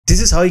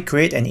This is how you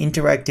create an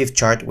interactive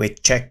chart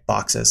with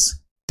checkboxes.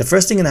 The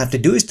first thing you have to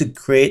do is to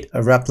create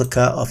a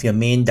replica of your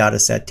main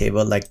dataset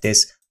table like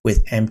this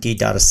with empty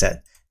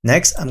dataset.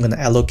 Next, I'm going to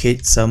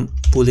allocate some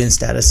Boolean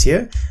status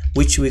here,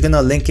 which we're going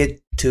to link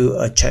it to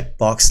a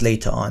checkbox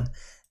later on.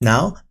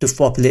 Now, to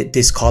populate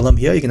this column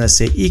here, you're going to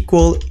say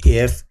equal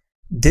if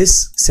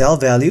this cell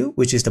value,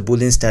 which is the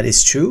Boolean status,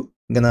 is true.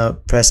 I'm going to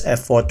press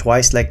F4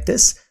 twice like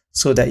this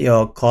so that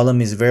your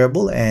column is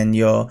variable and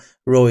your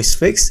row is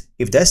fixed.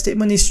 If that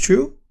statement is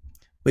true,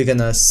 we're going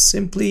to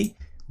simply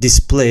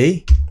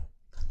display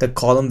the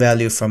column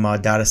value from our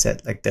data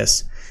set like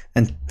this.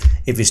 And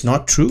if it's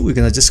not true,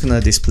 we're just gonna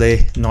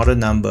display not a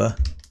number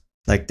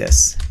like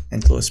this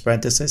and close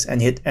parenthesis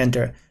and hit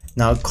enter.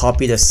 Now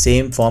copy the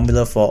same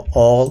formula for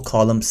all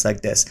columns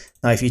like this.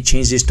 Now if you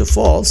change this to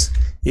false,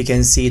 you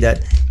can see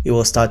that it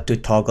will start to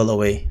toggle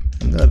away.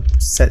 I'm gonna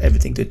set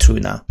everything to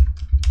true now.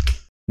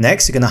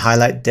 Next, you're gonna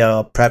highlight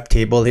the prep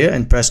table here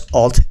and press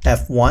Alt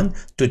F1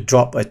 to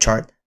drop a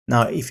chart.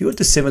 Now, if you were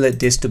to simulate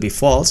this to be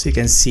false, you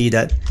can see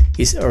that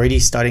it's already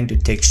starting to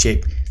take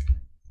shape.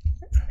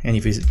 And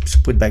if you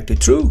put back to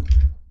true,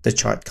 the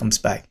chart comes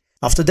back.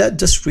 After that,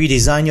 just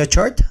redesign your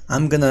chart.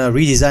 I'm gonna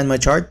redesign my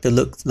chart to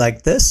look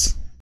like this.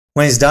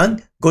 When it's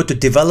done, go to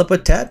Developer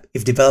tab.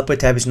 If Developer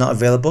tab is not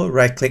available,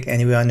 right click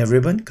anywhere on your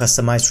ribbon,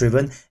 Customize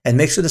ribbon, and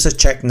make sure there's a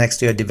check next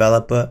to your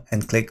developer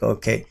and click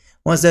OK.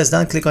 Once that's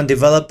done, click on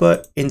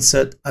Developer,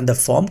 insert under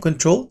Form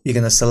Control. You're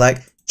gonna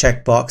select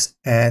Checkbox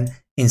and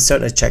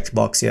insert a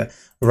checkbox here.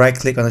 Right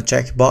click on the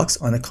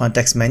checkbox on the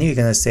context menu. You're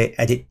going to say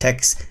edit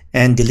text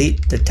and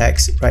delete the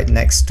text right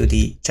next to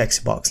the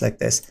checkbox like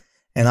this.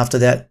 And after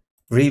that,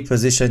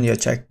 reposition your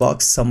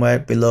checkbox somewhere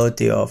below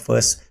your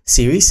first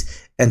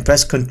series and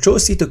press Ctrl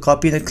C to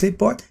copy the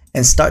clipboard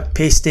and start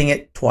pasting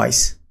it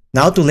twice.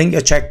 Now to link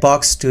your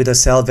checkbox to the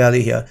cell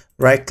value here,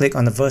 right click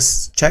on the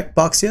first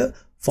checkbox here,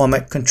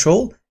 format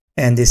control,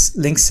 and this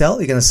link cell,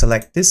 you're going to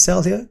select this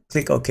cell here,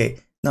 click OK.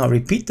 Now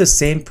repeat the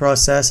same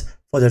process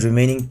for the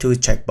remaining two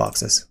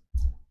checkboxes.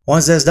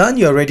 Once that's done,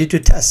 you're ready to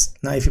test.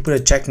 Now, if you put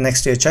a check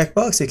next to your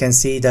checkbox, you can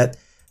see that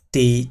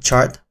the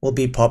chart will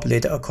be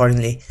populated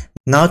accordingly.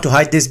 Now, to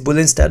hide this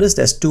Boolean status,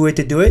 there's two ways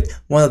to do it.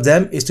 One of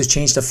them is to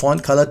change the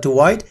font color to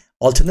white.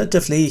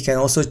 Alternatively, you can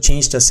also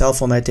change the cell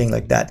formatting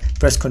like that.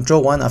 Press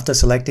Ctrl 1 after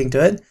selecting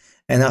to it.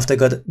 And after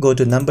go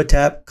to Number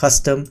tab,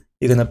 Custom,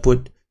 you're going to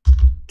put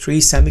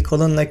 3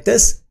 semicolon like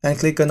this and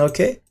click on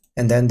OK.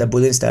 And then the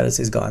Boolean status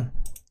is gone.